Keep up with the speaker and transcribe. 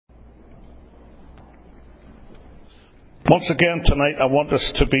Once again tonight I want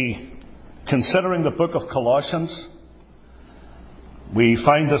us to be considering the book of Colossians. We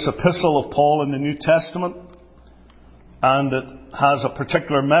find this epistle of Paul in the New Testament, and it has a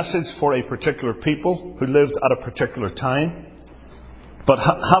particular message for a particular people who lived at a particular time. But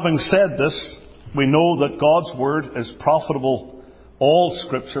having said this, we know that God's Word is profitable, all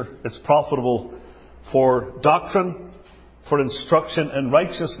Scripture. It's profitable for doctrine, for instruction in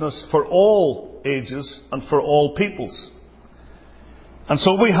righteousness, for all ages and for all peoples. And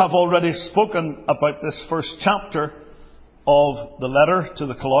so we have already spoken about this first chapter of the letter to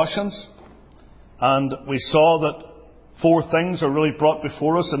the Colossians, and we saw that 4 things are really brought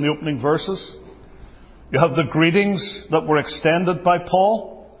before us in the opening verses. You have the greetings that were extended by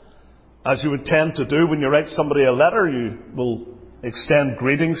Paul. As you would tend to do when you write somebody a letter, you will extend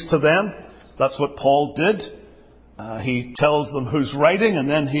greetings to them. That's what Paul did. He tells them who's writing, and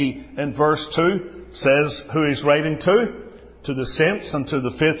then he, in verse 2, says who he's writing to the saints and to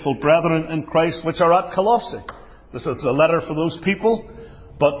the faithful brethren in Christ which are at Colossae. This is a letter for those people,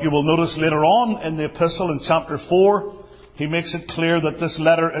 but you will notice later on in the epistle in chapter 4, he makes it clear that this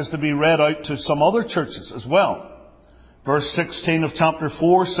letter is to be read out to some other churches as well. Verse 16 of chapter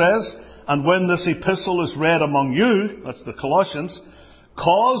 4 says, "And when this epistle is read among you," that's the Colossians,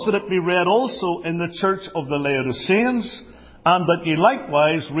 "cause that it be read also in the church of the Laodiceans, and that ye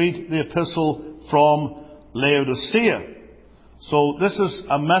likewise read the epistle from Laodicea." So this is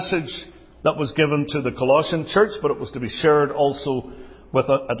a message that was given to the Colossian church, but it was to be shared also with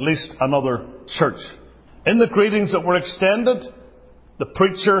at least another church. In the greetings that were extended, the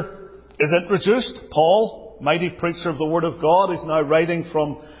preacher is introduced. Paul, mighty preacher of the Word of God, is now writing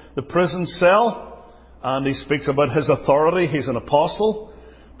from the prison cell, and he speaks about his authority. He's an apostle,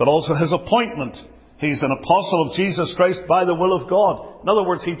 but also his appointment. He's an apostle of Jesus Christ by the will of God. In other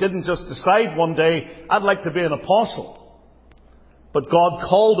words, he didn't just decide one day, I'd like to be an apostle. But God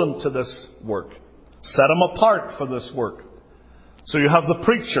called him to this work, set him apart for this work. So you have the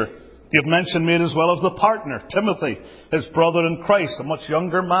preacher. You've mentioned made as well of the partner, Timothy, his brother in Christ, a much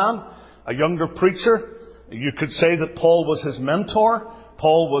younger man, a younger preacher. You could say that Paul was his mentor,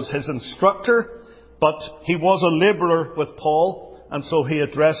 Paul was his instructor, but he was a labourer with Paul, and so he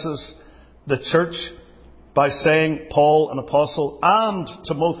addresses the church by saying, Paul, an apostle, and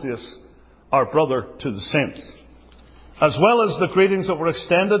Timotheus, our brother, to the saints. As well as the greetings that were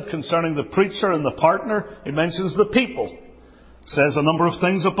extended concerning the preacher and the partner, he mentions the people. Says a number of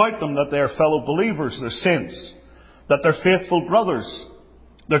things about them, that they are fellow believers, they're saints, that they're faithful brothers,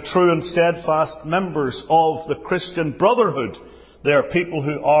 they're true and steadfast members of the Christian brotherhood. They are people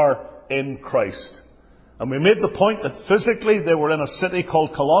who are in Christ. And we made the point that physically they were in a city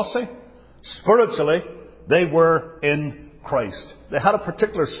called Colossae. Spiritually, they were in Christ. They had a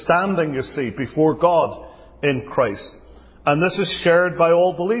particular standing, you see, before God in Christ. And this is shared by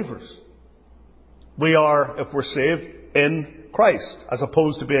all believers. We are, if we're saved, in Christ, as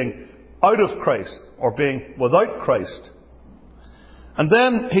opposed to being out of Christ or being without Christ. And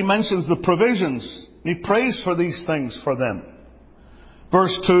then he mentions the provisions. He prays for these things for them.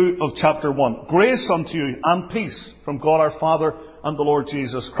 Verse 2 of chapter 1. "Grace unto you and peace from God our Father and the Lord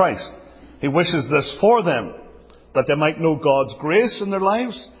Jesus Christ." He wishes this for them, that they might know God's grace in their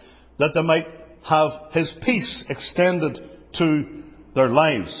lives, that they might have His peace extended to their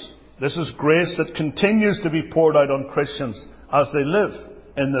lives. This is grace that continues to be poured out on Christians as they live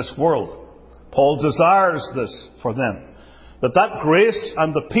in this world. Paul desires this for them, that grace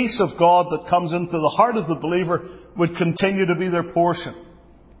and the peace of God that comes into the heart of the believer would continue to be their portion.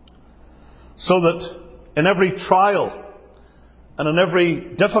 So that in every trial and in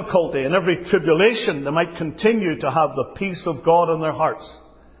every difficulty, in every tribulation, they might continue to have the peace of God in their hearts.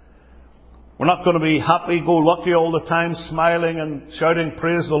 We're not going to be happy-go-lucky all the time, smiling and shouting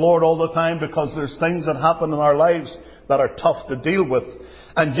praise the Lord all the time, because there's things that happen in our lives that are tough to deal with.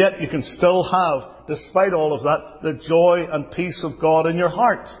 And yet you can still have, despite all of that, the joy and peace of God in your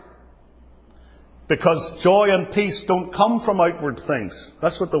heart. Because joy and peace don't come from outward things.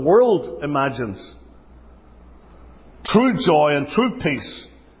 That's what the world imagines. True joy and true peace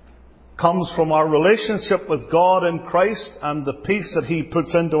comes from our relationship with God in Christ, and the peace that He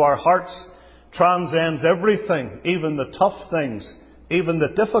puts into our hearts transcends everything, even the tough things, even the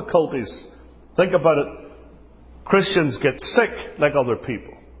difficulties. Think about it. Christians get sick like other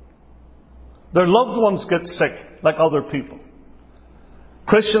people. Their loved ones get sick like other people.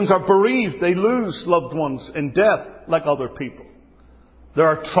 Christians are bereaved. They lose loved ones in death like other people. There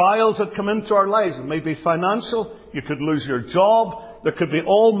are trials that come into our lives. It may be financial. You could lose your job. There could be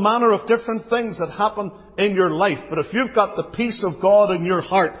all manner of different things that happen in your life. But if you've got the peace of God in your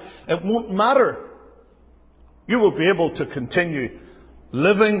heart, it won't matter you will be able to continue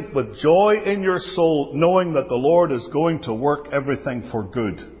living with joy in your soul, knowing that the Lord is going to work everything for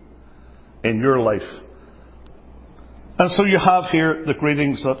good in your life. And so you have here the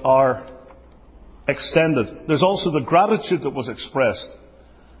greetings that are extended. There's also the gratitude that was expressed,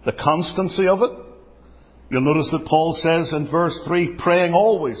 the constancy of it. You'll notice that Paul says in verse 3, praying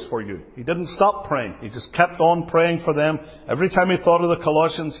always for you. He didn't stop praying. He just kept on praying for them. Every time he thought of the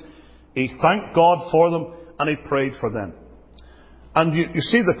Colossians, he thanked God for them and he prayed for them. And you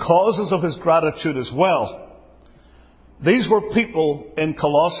see the causes of his gratitude as well. These were people in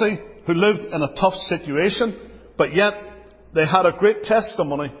Colossae who lived in a tough situation, but yet they had a great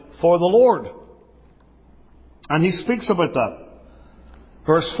testimony for the Lord. And he speaks about that.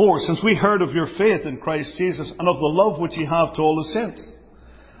 Verse 4, since we heard of your faith in Christ Jesus and of the love which ye have to all the saints,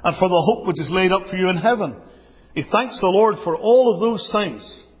 and for the hope which is laid up for you in heaven. He thanks the Lord for all of those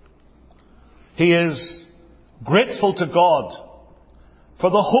things. He is grateful to God for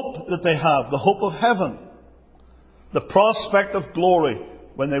the hope that they have, the hope of heaven, the prospect of glory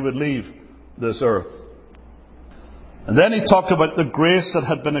when they would leave this earth. And then he talked about the grace that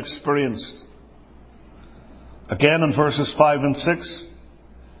had been experienced. Again in verses 5 and 6,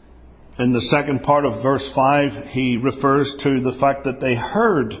 in the second part of verse 5, he refers to the fact that they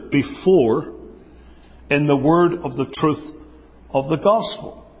heard before in the word of the truth of the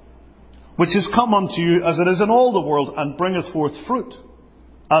gospel, which is come unto you as it is in all the world, and bringeth forth fruit,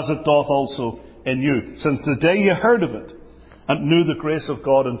 as it doth also in you, since the day you heard of it, and knew the grace of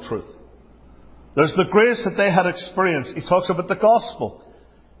God in truth. There's the grace that they had experienced. He talks about the gospel.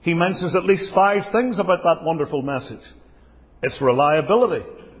 He mentions at least 5 things about that wonderful message. It's reliability,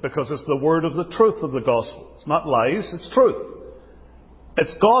 because it's the word of the truth of the gospel. It's not lies, it's truth.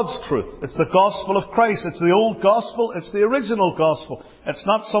 It's God's truth. It's the gospel of Christ. It's the old gospel. It's the original gospel. It's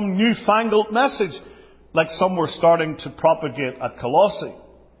not some newfangled message like some were starting to propagate at Colossae.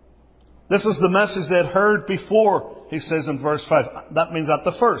 This is the message they had heard before, he says in verse 5. That means at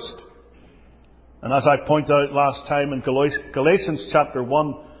the first. And as I pointed out last time in Galatians chapter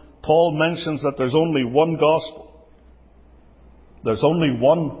 1, Paul mentions that there's only one gospel. There's only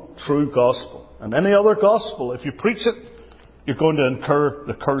one true gospel. And any other gospel, if you preach it, you're going to incur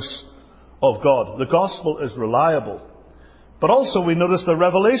the curse of God. The gospel is reliable. But also we notice the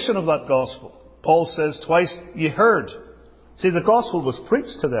revelation of that gospel. Paul says twice, ye heard. See, the gospel was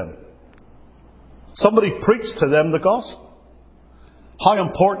preached to them. Somebody preached to them the gospel. How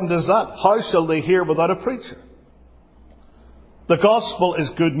important is that? How shall they hear without a preacher? The gospel is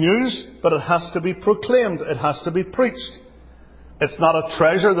good news, but it has to be proclaimed. It has to be preached. It's not a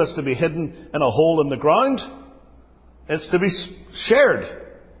treasure that's to be hidden in a hole in the ground. It's to be shared,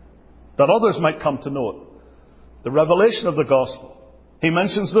 that others might come to know it. The revelation of the gospel. He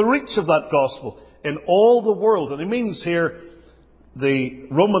mentions the reach of that gospel in all the world. And he means here the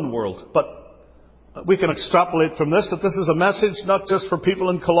Roman world. But we can extrapolate from this that this is a message not just for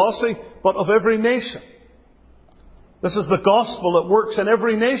people in Colossae, but of every nation. This is the gospel that works in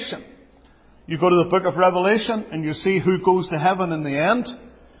every nation. You go to the book of Revelation and you see who goes to heaven in the end.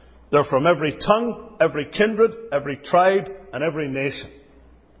 They're from every tongue, every kindred, every tribe, and every nation.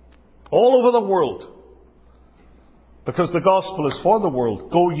 All over the world. Because the gospel is for the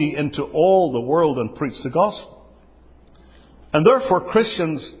world. Go ye into all the world and preach the gospel. And therefore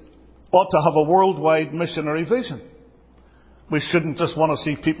Christians ought to have a worldwide missionary vision. We shouldn't just want to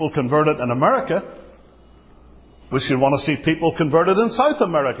see people converted in America. We should want to see people converted in South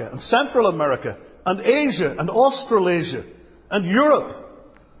America and Central America and Asia and Australasia and Europe.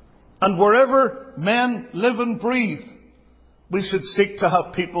 And wherever men live and breathe, we should seek to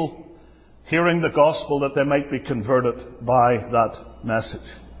have people hearing the gospel that they might be converted by that message.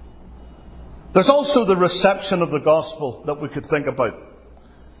 There's also the reception of the gospel that we could think about.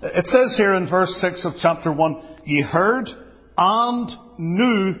 It says here in verse 6 of chapter 1, ye heard and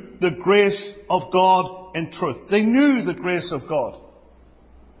knew the grace of God in truth. They knew the grace of God.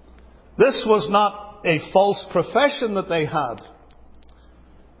 This was not a false profession that they had,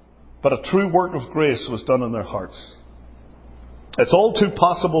 but a true work of grace was done in their hearts. It's all too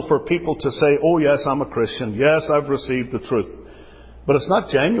possible for people to say, oh yes, I'm a Christian. Yes, I've received the truth. But it's not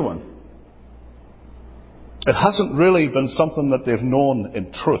genuine. It hasn't really been something that they've known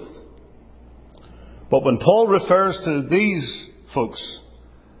in truth. But when Paul refers to these folks,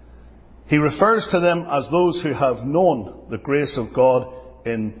 he refers to them as those who have known the grace of God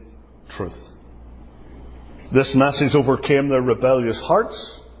in truth. This message overcame their rebellious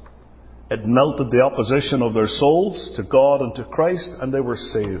hearts. It melted the opposition of their souls to God and to Christ, and they were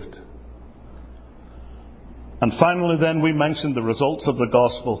saved. And finally then we mentioned the results of the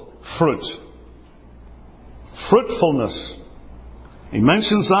gospel. Fruit. fruitfulness. He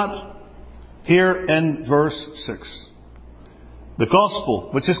mentions that here in verse 6. The gospel,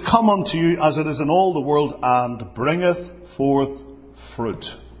 which is come unto you as it is in all the world, and bringeth forth fruit,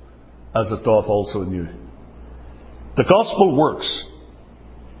 as it doth also in you. The gospel works.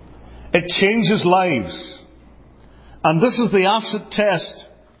 It changes lives. And this is the acid test.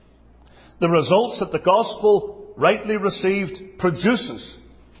 The results that the gospel, rightly received, produces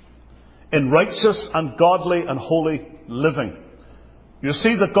in righteous and godly and holy living. You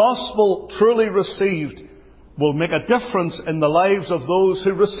see, the gospel truly received will make a difference in the lives of those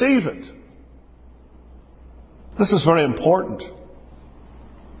who receive it. This is very important.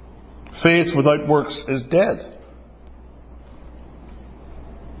 Faith without works is dead.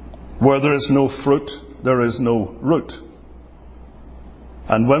 Where there is no fruit, there is no root.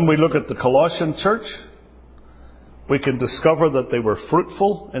 And when we look at the Colossian church, we can discover that they were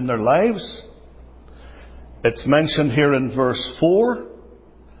fruitful in their lives. It's mentioned here in verse 4,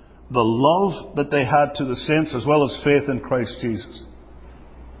 the love that they had to the saints as well as faith in Christ Jesus.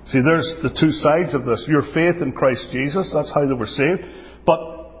 See, there's the two sides of this. Your faith in Christ Jesus, that's how they were saved. But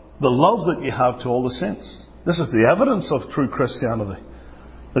the love that you have to all the saints. This is the evidence of true Christianity.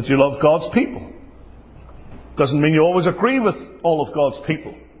 That you love God's people. Doesn't mean you always agree with all of God's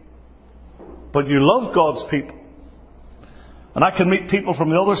people. But you love God's people. And I can meet people from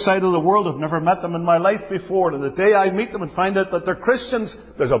the other side of the world. I've never met them in my life before. And the day I meet them and find out that they're Christians,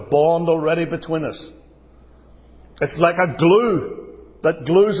 there's a bond already between us. It's like a glue that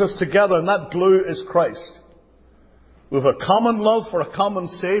glues us together, and that glue is Christ. We have a common love for a common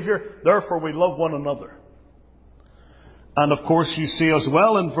Saviour, therefore we love one another. And of course you see as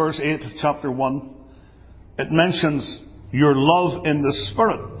well in verse 8 of chapter 1, it mentions your love in the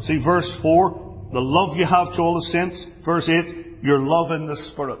Spirit. See verse 4, the love you have to all the saints. Verse 8, your love in the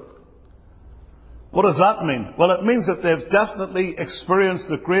Spirit. What does that mean? Well, it means that they've definitely experienced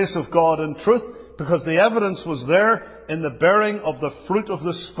the grace of God in truth, because the evidence was there in the bearing of the fruit of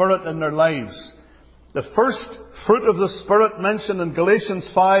the Spirit in their lives. The first fruit of the Spirit mentioned in Galatians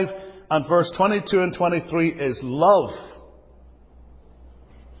 5 and verse 22 and 23 is love.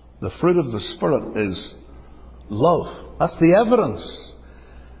 The fruit of the Spirit is love. That's the evidence.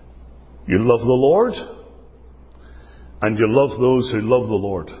 You love the Lord, and you love those who love the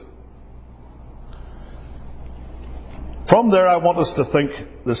Lord. From there, I want us to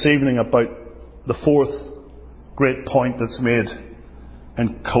think this evening about the fourth great point that's made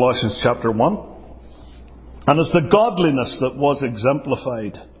in Colossians chapter 1. And it's the godliness that was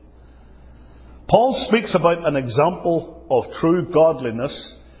exemplified. Paul speaks about an example of true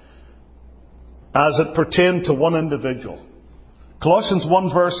godliness as it pertained to one individual. Colossians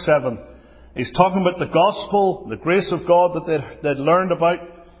 1 verse 7. He's talking about the gospel, the grace of God that they'd learned about.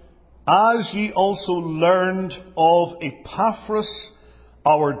 As ye also learned of Epaphras,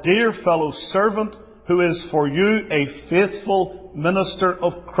 our dear fellow servant, who is for you a faithful minister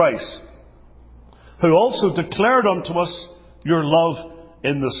of Christ, who also declared unto us your love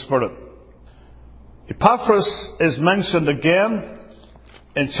in the Spirit. Epaphras is mentioned again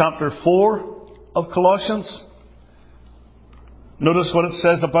in chapter 4 of Colossians. Notice what it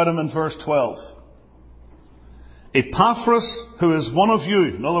says about him in verse 12. Epaphras, who is one of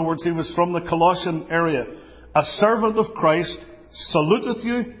you, in other words, he was from the Colossian area, a servant of Christ, saluteth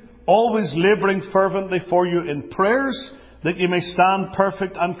you, always labouring fervently for you in prayers, that you may stand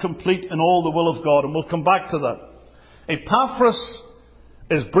perfect and complete in all the will of God. And we'll come back to that. Epaphras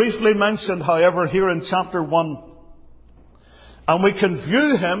is briefly mentioned, however, here in chapter 1. And we can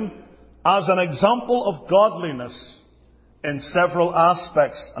view him as an example of godliness in several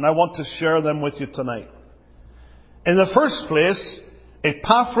aspects, and I want to share them with you tonight. In the first place,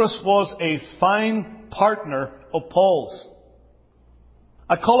 Epaphras was a fine partner of Paul's.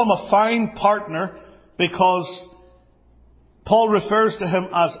 I call him a fine partner because Paul refers to him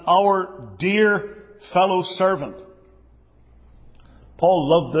as our dear fellow servant. Paul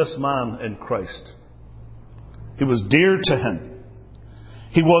loved this man in Christ. He was dear to him.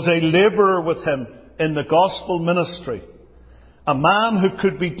 He was a labourer with him in the gospel ministry. A man who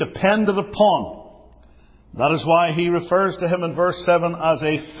could be depended upon. That is why he refers to him in verse 7 as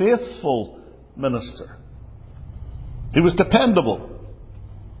a faithful minister. He was dependable.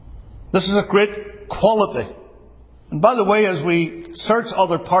 This is a great quality. And by the way, as we search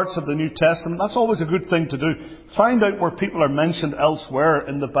other parts of the New Testament, that's always a good thing to do. Find out where people are mentioned elsewhere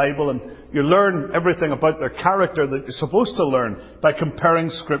in the Bible, and you learn everything about their character that you're supposed to learn by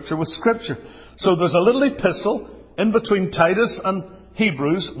comparing Scripture with Scripture. So there's a little epistle in between Titus and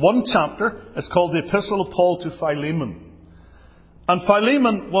Hebrews, one chapter. It's called the Epistle of Paul to Philemon. And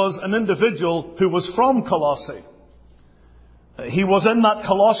Philemon was an individual who was from Colossae. He was in that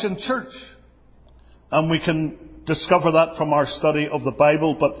Colossian church. And we can discover that from our study of the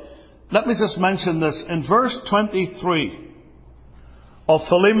Bible. But let me just mention this. In verse 23 of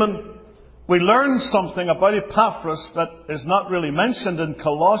Philemon, we learn something about Epaphras that is not really mentioned in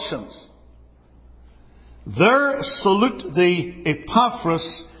Colossians. There salute thee,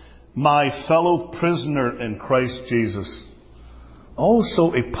 Epaphras, my fellow prisoner in Christ Jesus.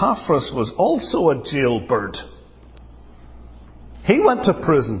 Also, Epaphras was also a jailbird. He went to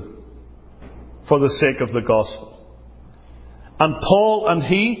prison for the sake of the gospel. And Paul and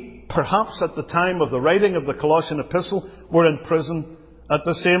he, perhaps at the time of the writing of the Colossian epistle, were in prison at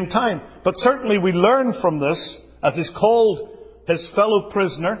the same time. But certainly we learn from this, as he's called his fellow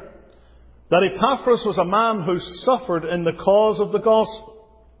prisoner, that Epaphras was a man who suffered in the cause of the gospel.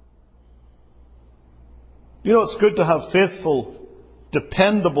 You know, it's good to have faithful,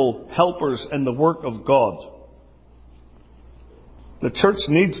 dependable helpers in the work of God. The church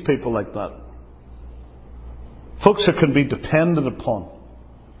needs people like that. Folks who can be depended upon.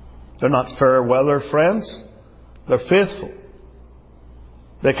 They're not fair weather friends. They're faithful.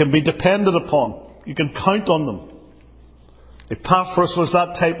 They can be depended upon. You can count on them. Epaphras was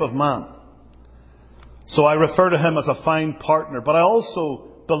that type of man. So I refer to him as a fine partner. But I also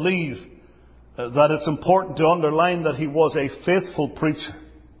believe that it's important to underline that he was a faithful preacher.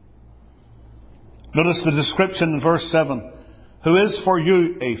 Notice the description in verse 7. Who is for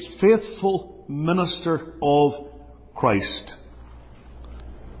you a faithful minister of Christ.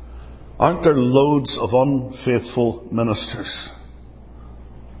 Aren't there loads of unfaithful ministers?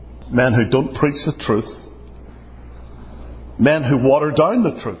 Men who don't preach the truth. Men who water down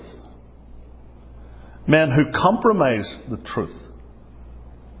the truth. Men who compromise the truth.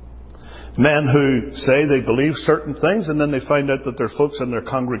 Men who say they believe certain things and then they find out that there are folks in their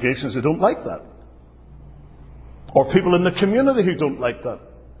congregations who don't like that. Or people in the community who don't like that.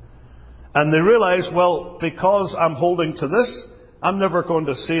 And they realize, well, because I'm holding to this, I'm never going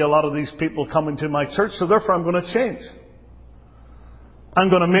to see a lot of these people coming to my church, so therefore I'm going to change. I'm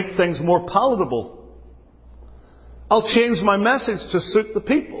going to make things more palatable. I'll change my message to suit the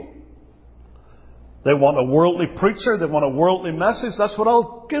people. They want a worldly preacher, they want a worldly message, that's what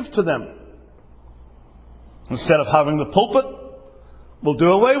I'll give to them. Instead of having the pulpit, we'll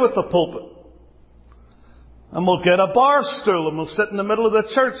do away with the pulpit. And we'll get a bar stool and we'll sit in the middle of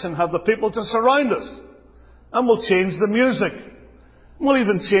the church and have the people to surround us. And we'll change the music. We'll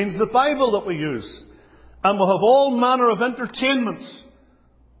even change the Bible that we use. And we'll have all manner of entertainments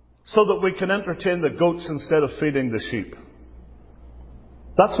so that we can entertain the goats instead of feeding the sheep.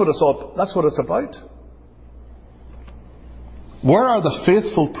 That's what it's about. Where are the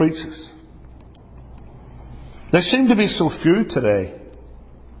faithful preachers? There seem to be so few today.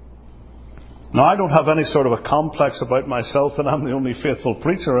 Now, I don't have any sort of a complex about myself that I'm the only faithful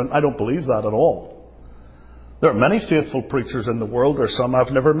preacher, and I don't believe that at all. There are many faithful preachers in the world. There are some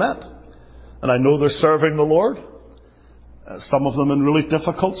I've never met. And I know they're serving the Lord. Some of them in really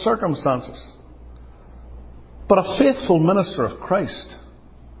difficult circumstances. But a faithful minister of Christ,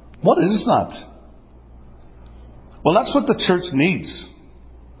 what is that? Well, that's what the church needs.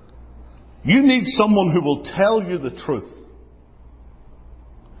 You need someone who will tell you the truth.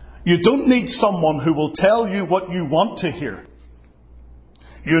 You don't need someone who will tell you what you want to hear.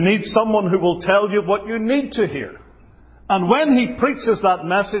 You need someone who will tell you what you need to hear. And when he preaches that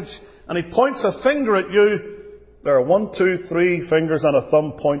message and he points a finger at you, there are 1, 2, 3 fingers and a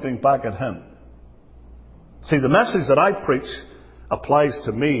thumb pointing back at him. See, the message that I preach applies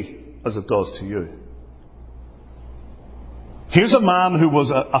to me as it does to you. Here's a man who was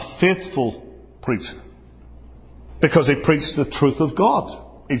a faithful preacher because he preached the truth of God.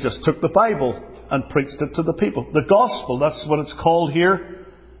 He just took the Bible and preached it to the people. The gospel, that's what it's called here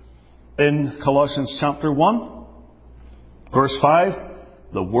in Colossians chapter 1, verse 5.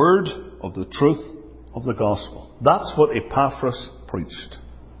 The word of the truth of the gospel. That's what Epaphras preached.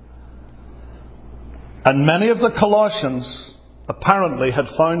 And many of the Colossians apparently had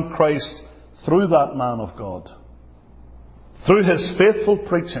found Christ through that man of God. Through his faithful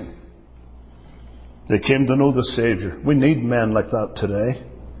preaching. They came to know the Saviour. We need men like that today.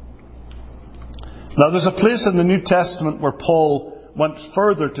 Now there's a place in the New Testament where Paul went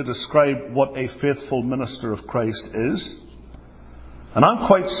further to describe what a faithful minister of Christ is. And I'm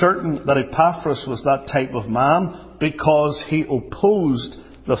quite certain that Epaphras was that type of man because he opposed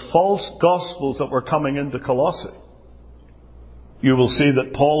the false gospels that were coming into Colossae. You will see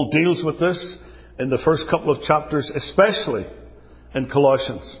that Paul deals with this in the first couple of chapters, especially in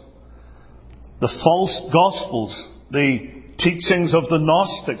Colossians. The false gospels, the teachings of the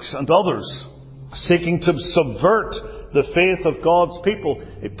Gnostics and others, seeking to subvert the faith of God's people.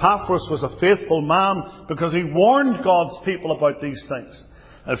 Epaphras was a faithful man because he warned God's people about these things.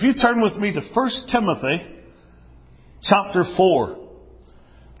 Now, if you turn with me to 1 Timothy chapter 4,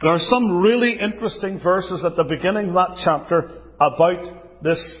 there are some really interesting verses at the beginning of that chapter about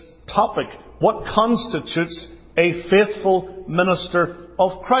this topic. What constitutes a faithful minister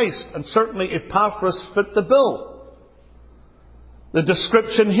of Christ? And certainly Epaphras fit the bill. The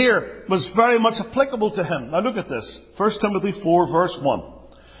description here was very much applicable to him. Now look at this. 1 Timothy 4 verse 1.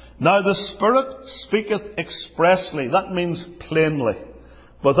 Now the Spirit speaketh expressly. That means plainly,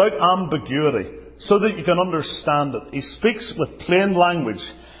 without ambiguity, so that you can understand it. He speaks with plain language,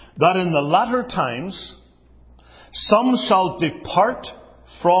 that in the latter times some shall depart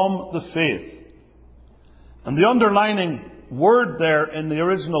from the faith. And the underlining word there in the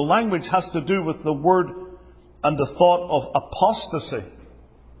original language has to do with the word and the thought of apostasy.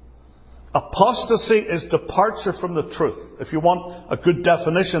 Apostasy is departure from the truth. If you want a good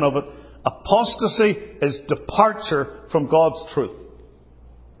definition of it, apostasy is departure from God's truth.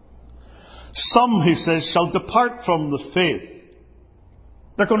 Some, he says, shall depart from the faith.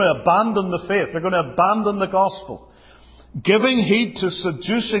 They're going to abandon the faith. They're going to abandon the gospel, giving heed to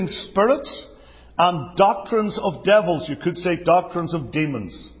seducing spirits and doctrines of devils. You could say doctrines of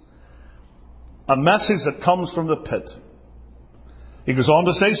demons. A message that comes from the pit. He goes on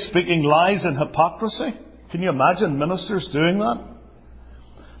to say, speaking lies and hypocrisy. Can you imagine ministers doing that?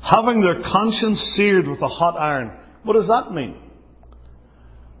 Having their conscience seared with a hot iron. What does that mean?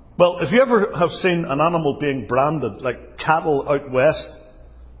 Well, if you ever have seen an animal being branded, like cattle out west,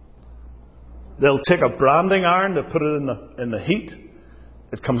 they'll take a branding iron, they put it in the heat.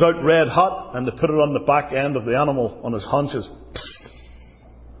 It comes out red hot, and they put it on the back end of the animal, on his haunches.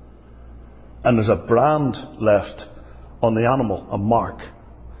 And there's a brand left on the animal, a mark.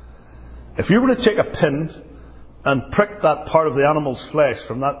 If you were to take a pin and prick that part of the animal's flesh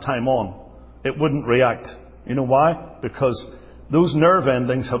from that time on, it wouldn't react. You know why? Because those nerve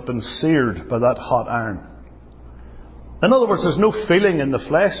endings have been seared by that hot iron. In other words, there's no feeling in the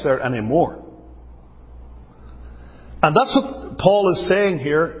flesh there anymore. And that's what Paul is saying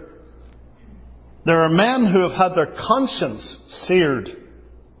here. There are men who have had their conscience seared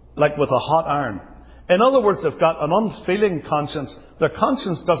like with a hot iron. In other words, they've got an unfeeling conscience. Their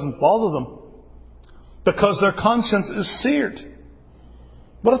conscience doesn't bother them because their conscience is seared.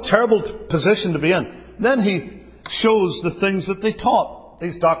 What a terrible position to be in. Then he shows the things that they taught.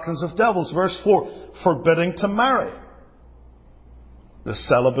 These doctrines of devils. Verse 4, forbidding to marry. The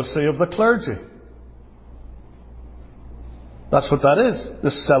celibacy of the clergy. That's what that is.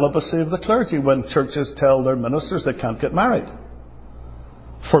 The celibacy of the clergy. When churches tell their ministers they can't get married.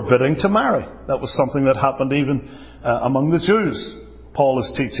 Forbidding to marry. That was something that happened even among the Jews. Paul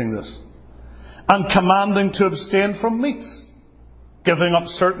is teaching this. And commanding to abstain from meats. Giving up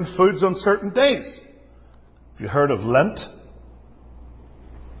certain foods on certain days. Have you heard of Lent?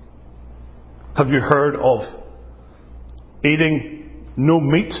 Have you heard of eating no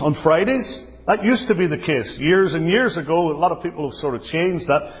meat on Fridays? That used to be the case. Years and years ago, a lot of people have sort of changed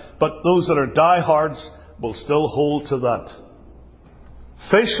that. But those that are diehards will still hold to that.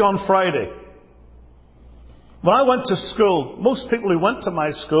 Fish on Friday. When I went to school, most people who went to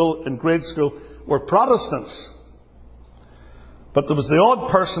my school in grade school were Protestants. But there was the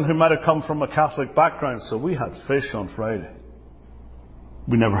odd person who might have come from a Catholic background, so we had fish on Friday.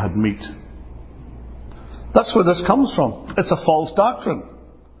 We never had meat. That's where this comes from. It's a false doctrine.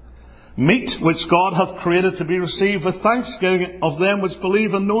 Meat which God hath created to be received with thanksgiving of them which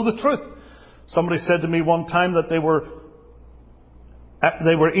believe and know the truth. Somebody said to me one time that they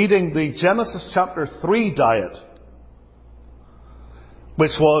were eating the Genesis chapter 3 diet,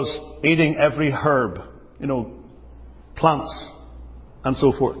 which was eating every herb, plants and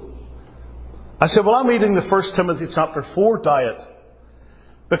so forth. I said, well, I'm eating the 1 Timothy chapter 4 diet,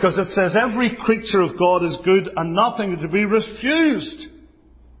 because it says every creature of God is good and nothing to be refused.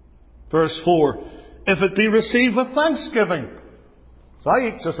 Verse 4, if it be received with thanksgiving. So I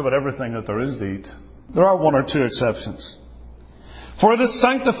eat just about everything that there is to eat. There are one or two exceptions. For it is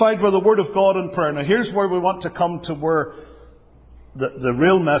sanctified by the word of God and prayer. Now here's where we want to come to where the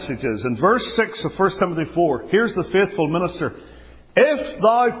real message is. In verse 6 of 1 Timothy 4, here's the faithful minister. If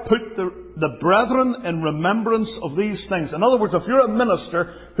thou put the brethren in remembrance of these things. In other words, if you're a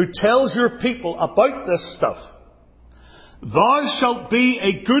minister who tells your people about this stuff, thou shalt be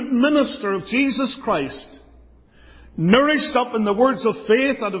a good minister of Jesus Christ, nourished up in the words of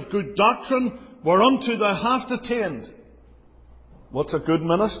faith and of good doctrine, whereunto thou hast attained. What's a good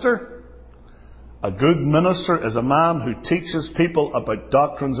minister? A good minister is a man who teaches people about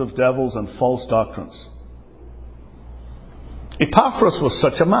doctrines of devils and false doctrines. Epaphras was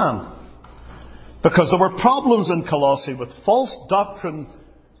such a man, because there were problems in Colossae with false doctrine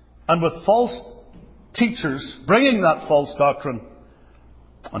and with false teachers bringing that false doctrine,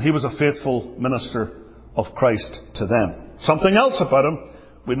 and he was a faithful minister of Christ to them. Something else about him,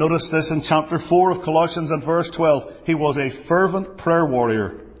 we notice this in chapter 4 of Colossians and verse 12. He was a fervent prayer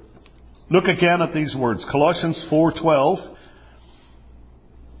warrior. Look again at these words. Colossians 4:12.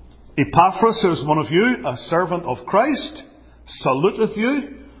 Epaphras, who is one of you, a servant of Christ, saluteth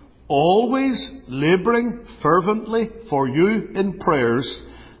you, always labouring fervently for you in prayers,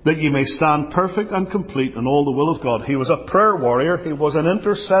 that ye may stand perfect and complete in all the will of God. He was a prayer warrior. He was an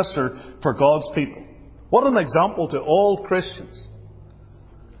intercessor for God's people. What an example to all Christians.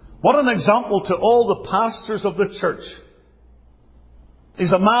 What an example to all the pastors of the church.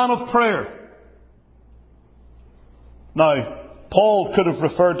 He's a man of prayer. Now, Paul could have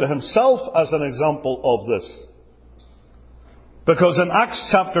referred to himself as an example of this. Because in Acts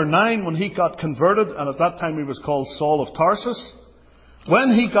chapter 9, when he got converted, and at that time he was called Saul of Tarsus,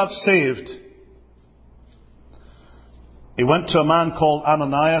 when he got saved, he went to a man called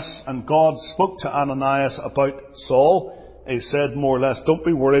Ananias, and God spoke to Ananias about Saul. He said more or less, don't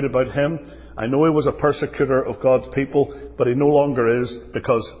be worried about him. I know he was a persecutor of God's people, but he no longer is,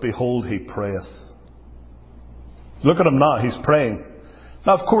 because behold, he prayeth. Look at him now, he's praying.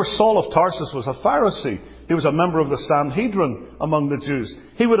 Now, of course, Saul of Tarsus was a Pharisee. He was a member of the Sanhedrin among the Jews.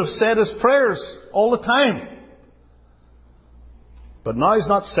 He would have said his prayers all the time. But now he's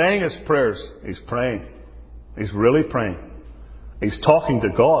not saying his prayers. He's praying. He's really praying. He's talking to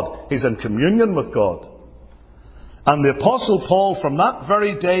God. He's in communion with God. And the Apostle Paul, from that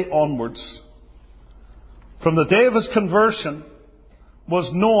very day onwards, from the day of his conversion,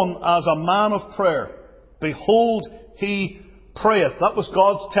 was known as a man of prayer. Behold, he prayeth. That was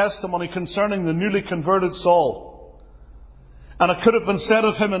God's testimony concerning the newly converted Saul. And it could have been said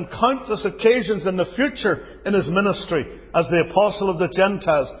of him in countless occasions in the future in his ministry as the apostle of the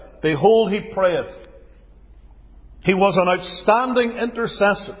Gentiles. Behold, he prayeth. He was an outstanding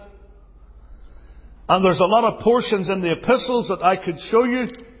intercessor. And there's a lot of portions in the epistles that I could show you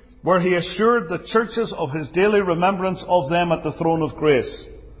where he assured the churches of his daily remembrance of them at the throne of grace.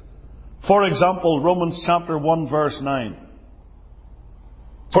 For example, Romans chapter 1 verse 9.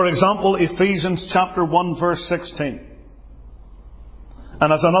 For example, Ephesians chapter 1 verse 16.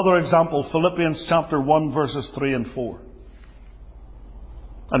 And as another example, Philippians chapter 1 verses 3 and 4.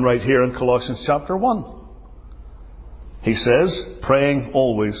 And right here in Colossians chapter 1, he says, praying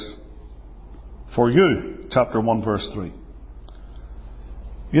always for you, chapter 1 verse 3.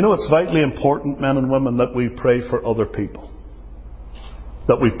 You know, it's vitally important, men and women, that we pray for other people.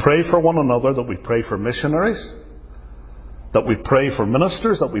 That we pray for one another, that we pray for missionaries, that we pray for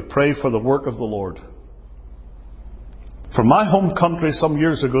ministers, that we pray for the work of the Lord. From my home country some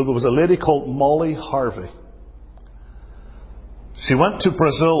years ago, there was a lady called Molly Harvey. She went to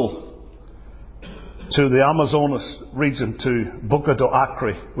Brazil, to the Amazonas region, to Boca do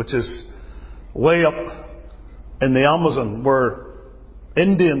Acre, which is way up in the Amazon where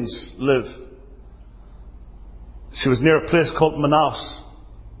Indians live. She was near a place called Manaus.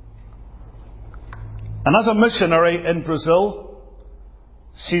 And as a missionary in Brazil,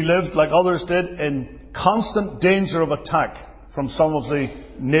 she lived, like others did, in constant danger of attack from some of the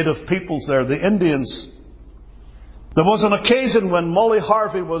native peoples there, the Indians. There was an occasion when Molly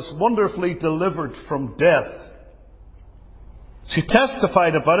Harvey was wonderfully delivered from death. She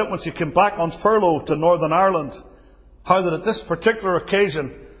testified about it when she came back on furlough to Northern Ireland, how that at this particular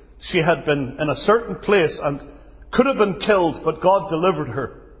occasion she had been in a certain place and could have been killed, but God delivered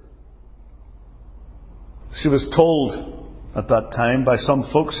her. She was told at that time by some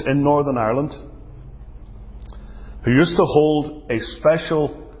folks in Northern Ireland who used to hold a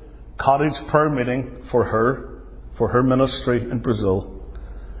special cottage prayer meeting for her ministry in Brazil,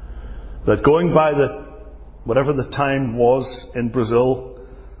 that going by whatever the time was in Brazil,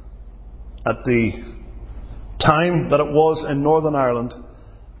 at the time that it was in Northern Ireland,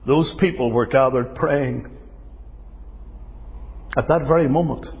 those people were gathered praying at that very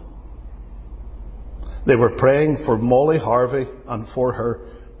moment. They were praying for Molly Harvey and for her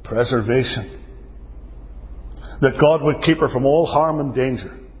preservation. That God would keep her from all harm and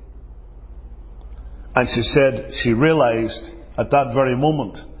danger. And she said she realized at that very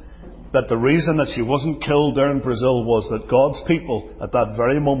moment that the reason that she wasn't killed there in Brazil was that God's people at that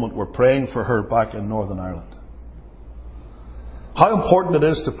very moment were praying for her back in Northern Ireland. How important it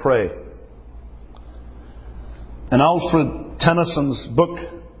is to pray. In Alfred Tennyson's book,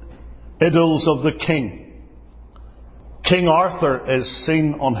 Idylls of the King. King Arthur is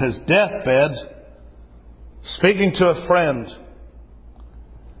seen on his deathbed speaking to a friend,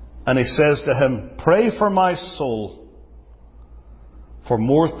 and he says to him, "Pray for my soul, for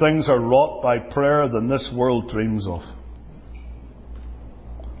more things are wrought by prayer than this world dreams of."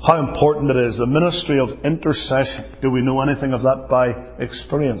 How important it is, the ministry of intercession. Do we know anything of that by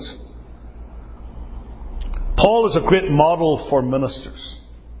experience? Paul is a great model for ministers.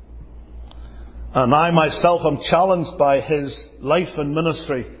 And I myself am challenged by his life and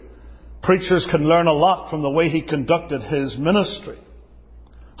ministry. Preachers can learn a lot from the way he conducted his ministry.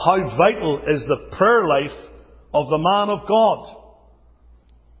 How vital is the prayer life of the man of God?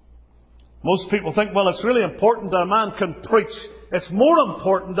 Most people think, well, it's really important that a man can preach. It's more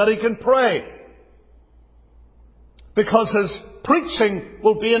important that he can pray. Because his preaching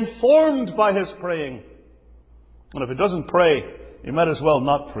will be informed by his praying. And if he doesn't pray, he might as well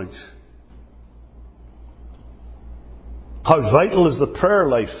not preach. How vital is the prayer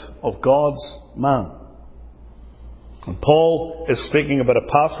life of God's man? And Paul is speaking about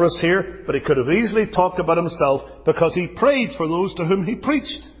Epaphras here, but he could have easily talked about himself because he prayed for those to whom he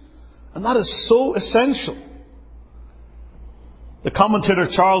preached. And that is so essential. The commentator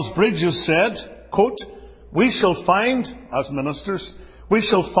Charles Bridges said, quote, "We shall find, as ministers, we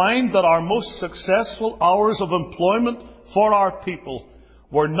shall find that our most successful hours of employment for our people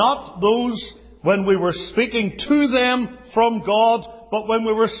were not those when we were speaking to them from God, but when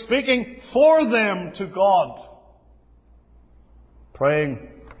we were speaking for them to God." Praying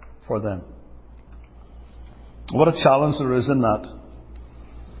for them. What a challenge there is in that.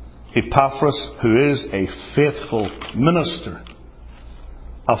 Epaphras, who is a faithful minister,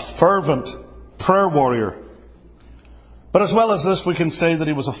 a fervent prayer warrior. But as well as this, we can say that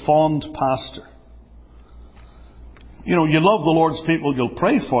he was a fond pastor. You know, you love the Lord's people, you'll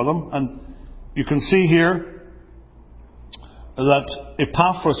pray for them. And you can see here that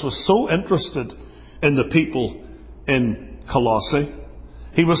Epaphras was so interested in the people in Colossae.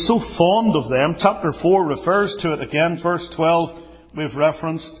 He was so fond of them. Chapter 4 refers to it again. Verse 12, we've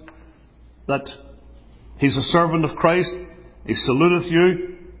referenced that he's a servant of Christ. He saluteth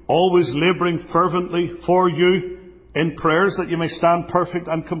you, always labouring fervently for you in prayers, that you may stand perfect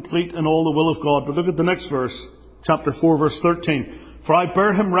and complete in all the will of God. But look at the next verse, chapter 4, verse 13. "For I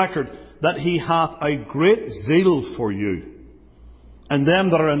bear him record that he hath a great zeal for you, and them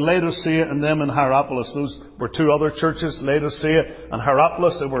that are in Laodicea and them in Hierapolis." Those were two other churches, Laodicea and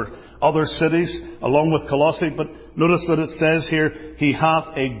Hierapolis. There were other cities along with Colossae. But notice that it says here, "He hath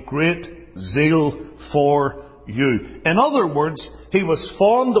a great zeal for you." In other words, he was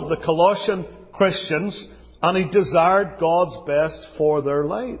fond of the Colossian Christians and he desired God's best for their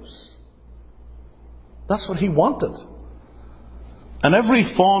lives. That's what he wanted. And every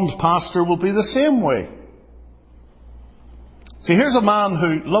fond pastor will be the same way. See, here's a man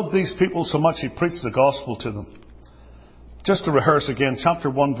who loved these people so much he preached the gospel to them. Just to rehearse again, chapter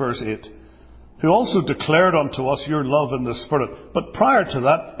 1, verse 8. "Who also declared unto us your love in the Spirit." But prior to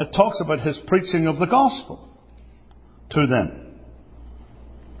that, it talks about his preaching of the gospel to them.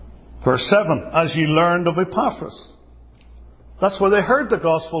 Verse 7, "As ye learned of Epaphras." That's where they heard the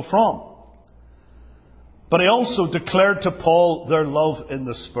gospel from. But he also declared to Paul their love in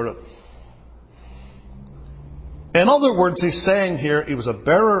the Spirit. In other words, he's saying here he was a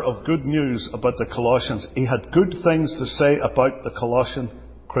bearer of good news about the Colossians. He had good things to say about the Colossian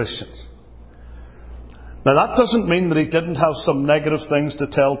Christians. Now that doesn't mean that he didn't have some negative things to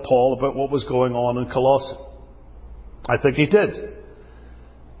tell Paul about what was going on in Colossae. I think he did.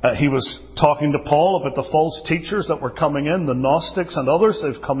 He was talking to Paul about the false teachers that were coming in, the Gnostics and others.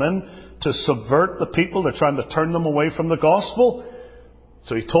 They've come in to subvert the people. They're trying to turn them away from the gospel.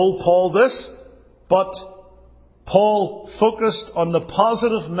 So he told Paul this, but Paul focused on the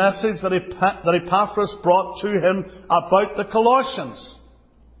positive message that Epaphras brought to him about the Colossians.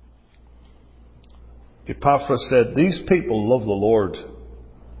 Epaphras said, "These people love the Lord.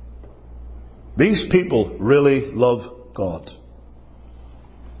 These people really love God."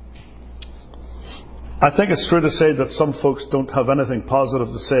 I think it's true to say that some folks don't have anything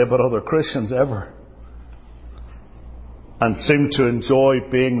positive to say about other Christians ever, and seem to enjoy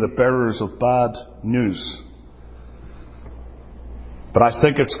being the bearers of bad news. But I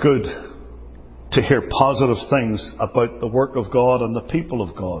think it's good to hear positive things about the work of God and the people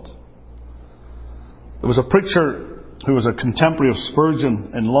of God. There was a preacher who was a contemporary of Spurgeon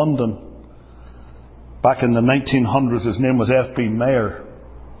in London back in the 1900s. His name was F.B. Mayer.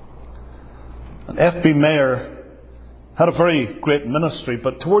 And F.B. Mayer had a very great ministry,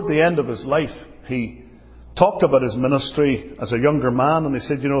 but toward the end of his life, he talked about his ministry as a younger man, and he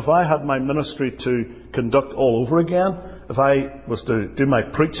said, if I had my ministry to conduct all over again, if I was to do my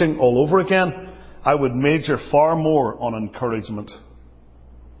preaching all over again, I would major far more on encouragement.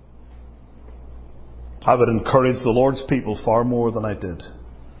 I would encourage the Lord's people far more than I did.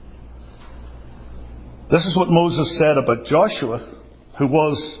 This is what Moses said about Joshua, who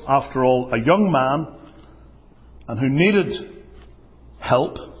was, after all, a young man and who needed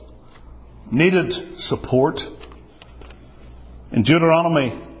help, needed support. In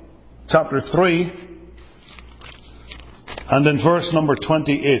Deuteronomy chapter 3 and in verse number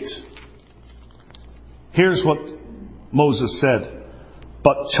 28, here's what Moses said.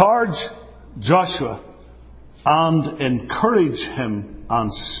 But charge Joshua and encourage him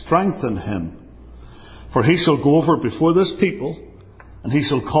and strengthen him, for he shall go over before this people, and he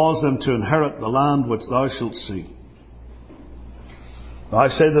shall cause them to inherit the land which thou shalt see. Now I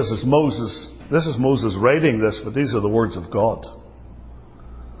say this is Moses writing this, but these are the words of God.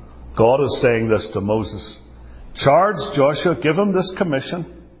 God is saying this to Moses. Charge Joshua, give him this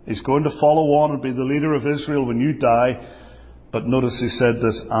commission. He's going to follow on and be the leader of Israel when you die. But notice he said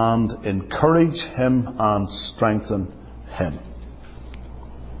this, and encourage him and strengthen him.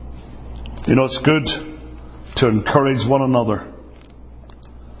 It's good to encourage one another.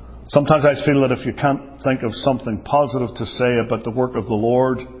 Sometimes I feel that if you can't think of something positive to say about the work of the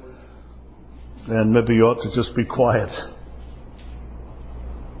Lord, then maybe you ought to just be quiet.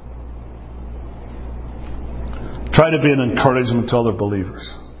 Try to be an encouragement to other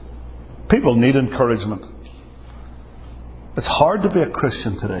believers. People need encouragement. It's hard to be a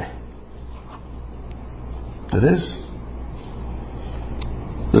Christian today. It is.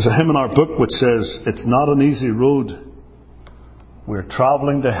 There's a hymn in our book which says, it's not an easy road. We're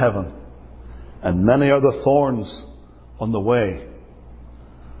travelling to heaven, and many are the thorns on the way.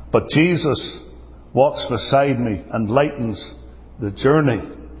 But Jesus walks beside me and lightens the journey.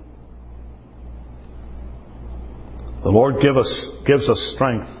 The Lord gives us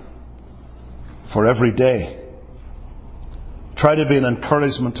strength for every day. Try to be an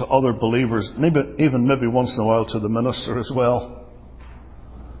encouragement to other believers, and even maybe once in a while to the minister as well.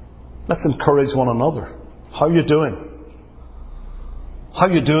 Let's encourage one another. How are you doing? How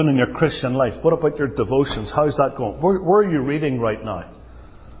are you doing in your Christian life? What about your devotions? How's that going? Where are you reading right now?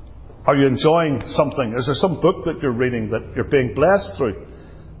 Are you enjoying something? Is there some book that you're reading that you're being blessed through?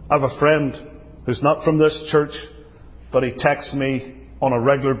 I have a friend who's not from this church, but he texts me on a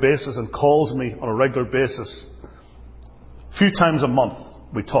regular basis and calls me on a regular basis. A few times a month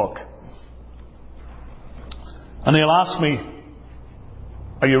we talk. And he'll ask me,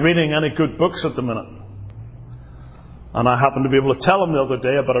 are you reading any good books at the minute? And I happened to be able to tell him the other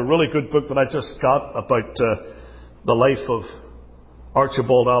day about a really good book that I just got about the life of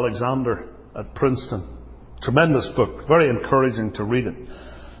Archibald Alexander at Princeton. Tremendous book, very encouraging to read it.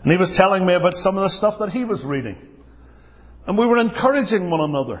 And he was telling me about some of the stuff that he was reading. And we were encouraging one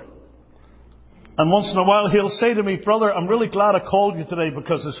another. And once in a while he'll say to me, brother, I'm really glad I called you today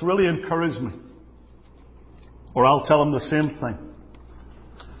because it's really encouraged me. Or I'll tell him the same thing.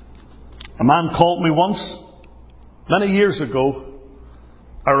 A man called me once, many years ago.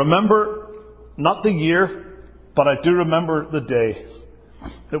 I remember not the year, but I do remember the day.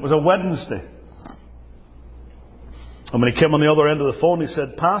 It was a Wednesday. And when he came on the other end of the phone, he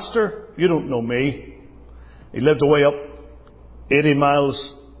said, Pastor, you don't know me. He lived away up 80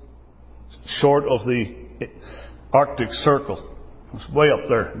 miles short of the Arctic Circle. It was way up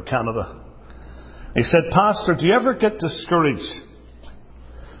there in Canada. He said, Pastor, do you ever get discouraged?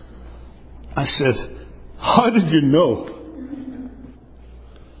 I said, how did you know?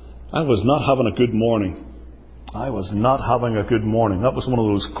 I was not having a good morning. I was not having a good morning. That was one of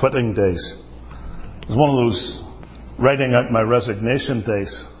those quitting days. It was one of those writing out my resignation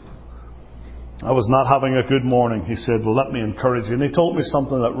days. I was not having a good morning. He said, well, let me encourage you. And he told me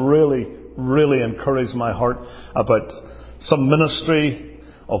something that really, really encouraged my heart about some ministry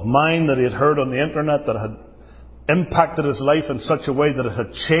of mine that he had heard on the internet that had impacted his life in such a way that it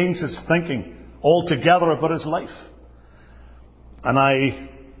had changed his thinking altogether about his life. And I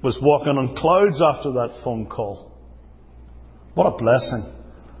was walking on clouds after that phone call. What a blessing.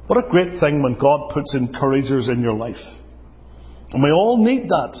 What a great thing when God puts encouragers in your life. And we all need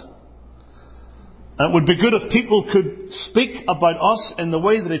that. And it would be good if people could speak about us in the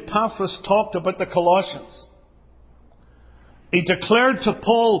way that Epaphras talked about the Colossians. He declared to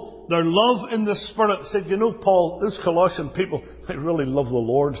Paul their love in the Spirit. He said, Paul, those Colossian people, they really love the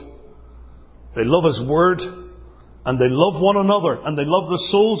Lord. They love His Word. And they love one another. And they love the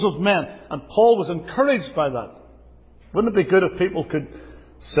souls of men. And Paul was encouraged by that. Wouldn't it be good if people could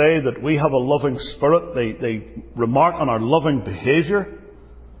say that we have a loving spirit. They remark on our loving behaviour.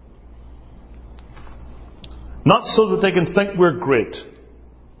 Not so that they can think we're great,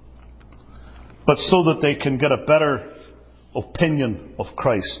 but so that they can get a better opinion of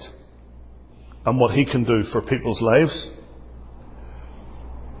Christ and what He can do for people's lives.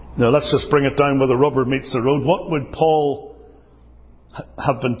 Now let's just bring it down where the rubber meets the road. What would Paul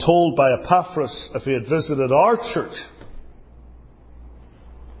have been told by Epaphras if he had visited our church?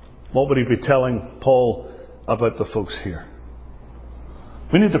 What would he be telling Paul about the folks here?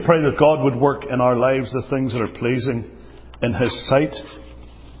 We need to pray that God would work in our lives the things that are pleasing in His sight.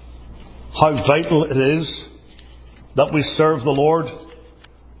 How vital it is that we serve the Lord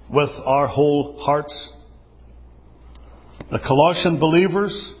with our whole hearts. The Colossian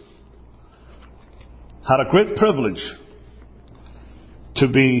believers had a great privilege to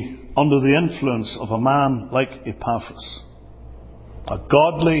be under the influence of a man like Epaphras, a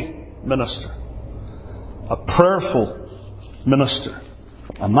godly minister, a prayerful minister,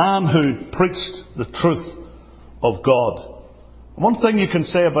 a man who preached the truth of God. One thing you can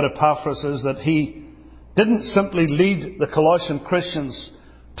say about Epaphras is that he didn't simply lead the Colossian Christians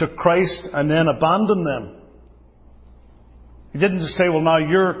to Christ and then abandon them. He didn't just say, well, now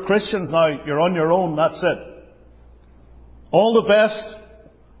you're Christians, now you're on your own, that's it. All the best.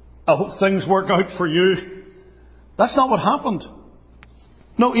 I hope things work out for you. That's not what happened.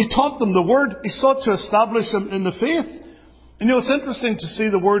 No, he taught them the Word. He sought to establish them in the faith. And it's interesting to see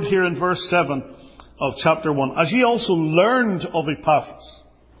the word here in verse 7 of chapter 1. As ye also learned of Epaphras.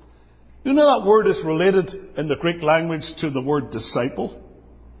 You know that word is related in the Greek language to the word disciple.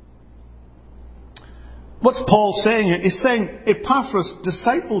 What's Paul saying here? He's saying Epaphras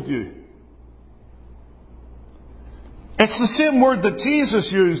discipled you. It's the same word that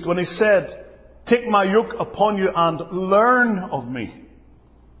Jesus used when He said, take my yoke upon you and learn of me.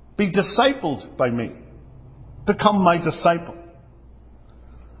 Be discipled by me. Become my disciple.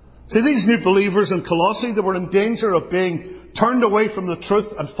 See, these new believers in Colossae, they were in danger of being turned away from the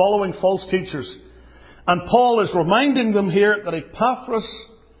truth and following false teachers. And Paul is reminding them here that Epaphras,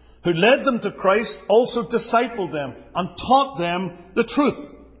 who led them to Christ, also discipled them and taught them the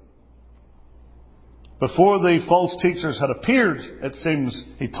truth. Before the false teachers had appeared, it seems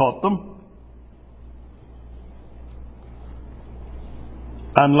he taught them.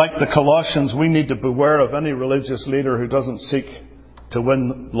 And like the Colossians, we need to beware of any religious leader who doesn't seek to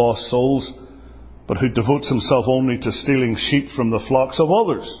win lost souls, but who devotes himself only to stealing sheep from the flocks of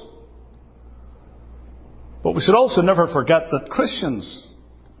others. But we should also never forget that Christians,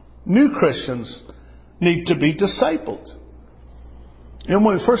 new Christians, need to be discipled. When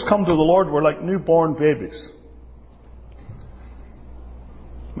we first come to the Lord, we're like newborn babies.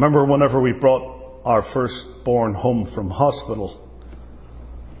 Remember whenever we brought our firstborn home from hospital,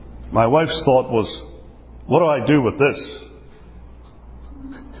 my wife's thought was, what do I do with this?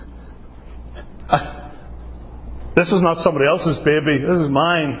 This is not somebody else's baby. This is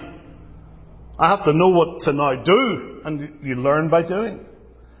mine. I have to know what to now do. And you learn by doing.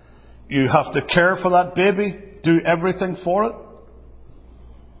 You have to care for that baby. Do everything for it.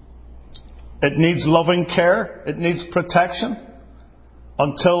 It needs loving care. It needs protection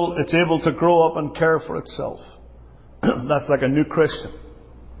until it's able to grow up and care for itself. That's like a new Christian.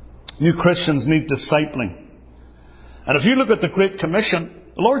 New Christians need discipling. And if you look at the Great Commission,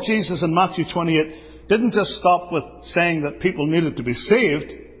 the Lord Jesus in Matthew 28 didn't just stop with saying that people needed to be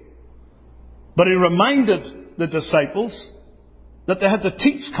saved, but He reminded the disciples that they had to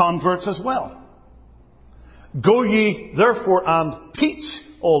teach converts as well. Go ye therefore and teach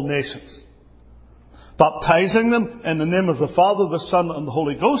all nations, baptizing them in the name of the Father, the Son, and the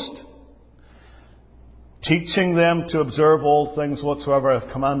Holy Ghost, teaching them to observe all things whatsoever I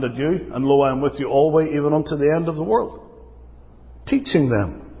have commanded you, and lo, I am with you always, even unto the end of the world. Teaching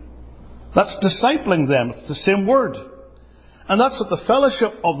them. That's discipling them. It's the same word. And that's what the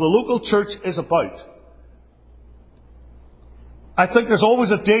fellowship of the local church is about. I think there's always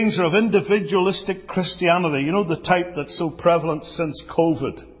a danger of individualistic Christianity. You know, the type that's so prevalent since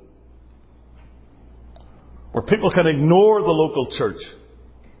COVID. Where people can ignore the local church.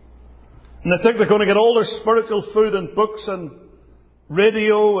 And they think they're going to get all their spiritual food and books and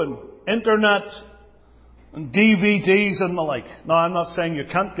radio and internet and DVDs and the like. Now, I'm not saying you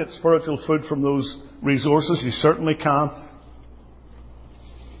can't get spiritual food from those resources. You certainly can.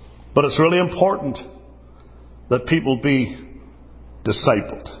 But it's really important that people be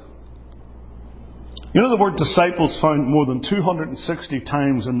discipled. You know, the word disciple is found more than 260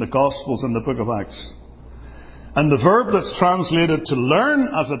 times in the Gospels and the book of Acts. And the verb that's translated to learn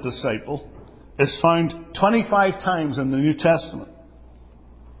as a disciple is found 25 times in the New Testament.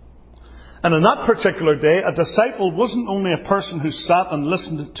 And in that particular day, a disciple wasn't only a person who sat and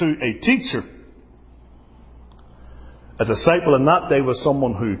listened to a teacher. A disciple in that day was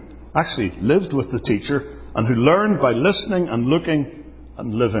someone who actually lived with the teacher and who learned by listening and looking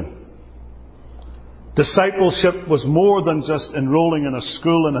and living. Discipleship was more than just enrolling in a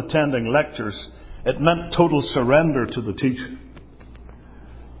school and attending lectures. It meant total surrender to the teacher.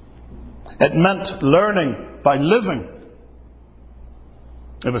 It meant learning by living.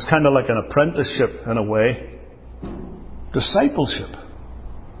 It was kind of like an apprenticeship in a way. Discipleship.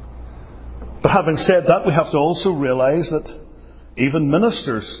 But having said that, we have to also realize that even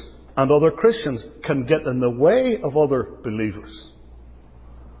ministers and other Christians can get in the way of other believers.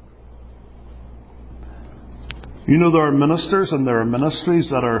 You know, there are ministers and there are ministries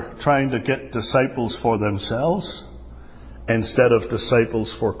that are trying to get disciples for themselves instead of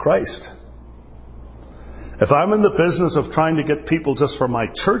disciples for Christ. If I'm in the business of trying to get people just for my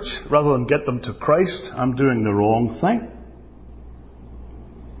church rather than get them to Christ, I'm doing the wrong thing.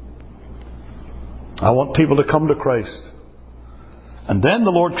 I want people to come to Christ. And then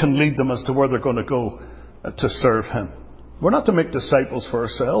the Lord can lead them as to where they're going to go to serve Him. We're not to make disciples for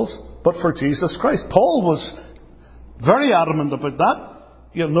ourselves, but for Jesus Christ. Paul was very adamant about that.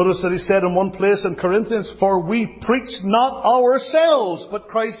 You'll notice that he said in one place in Corinthians, "For we preach not ourselves, but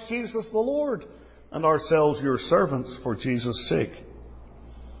Christ Jesus the Lord, and ourselves your servants for Jesus' sake."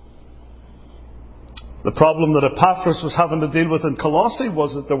 The problem that Epaphras was having to deal with in Colossae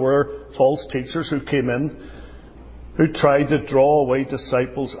was that there were false teachers who came in who tried to draw away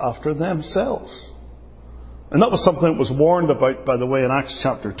disciples after themselves. And that was something that was warned about, by the way, in Acts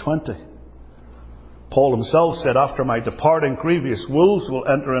chapter 20. Paul himself said, "After my departing, grievous wolves will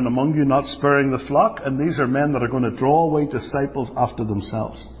enter in among you, not sparing the flock." And these are men that are going to draw away disciples after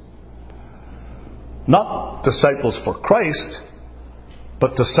themselves. Not disciples for Christ,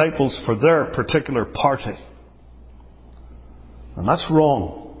 but disciples for their particular party. And that's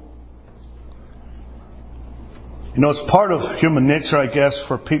wrong. You know, it's part of human nature, I guess,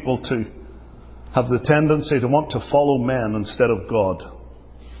 for people to have the tendency to want to follow men instead of God.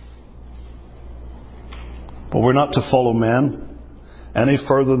 But we're not to follow men any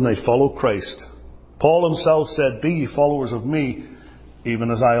further than they follow Christ. Paul himself said, "Be ye followers of me, even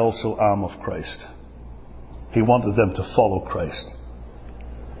as I also am of Christ." He wanted them to follow Christ.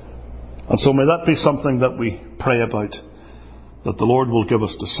 And so may that be something that we pray about, that the Lord will give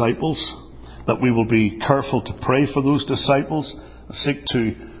us disciples, that we will be careful to pray for those disciples, seek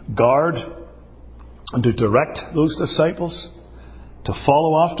to guard and to direct those disciples to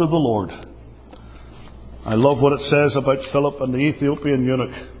follow after the Lord. I love what it says about Philip and the Ethiopian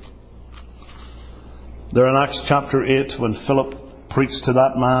eunuch. There in Acts chapter 8, when Philip preached to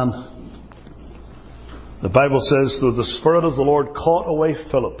that man, the Bible says, "Though the Spirit of the Lord caught away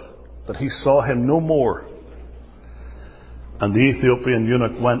Philip, that he saw him no more. And the Ethiopian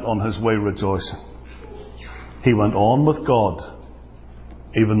eunuch went on his way rejoicing." He went on with God,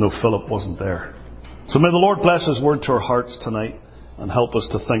 even though Philip wasn't there. So may the Lord bless His word to our hearts tonight and help us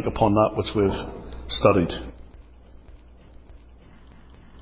to think upon that which we've studied.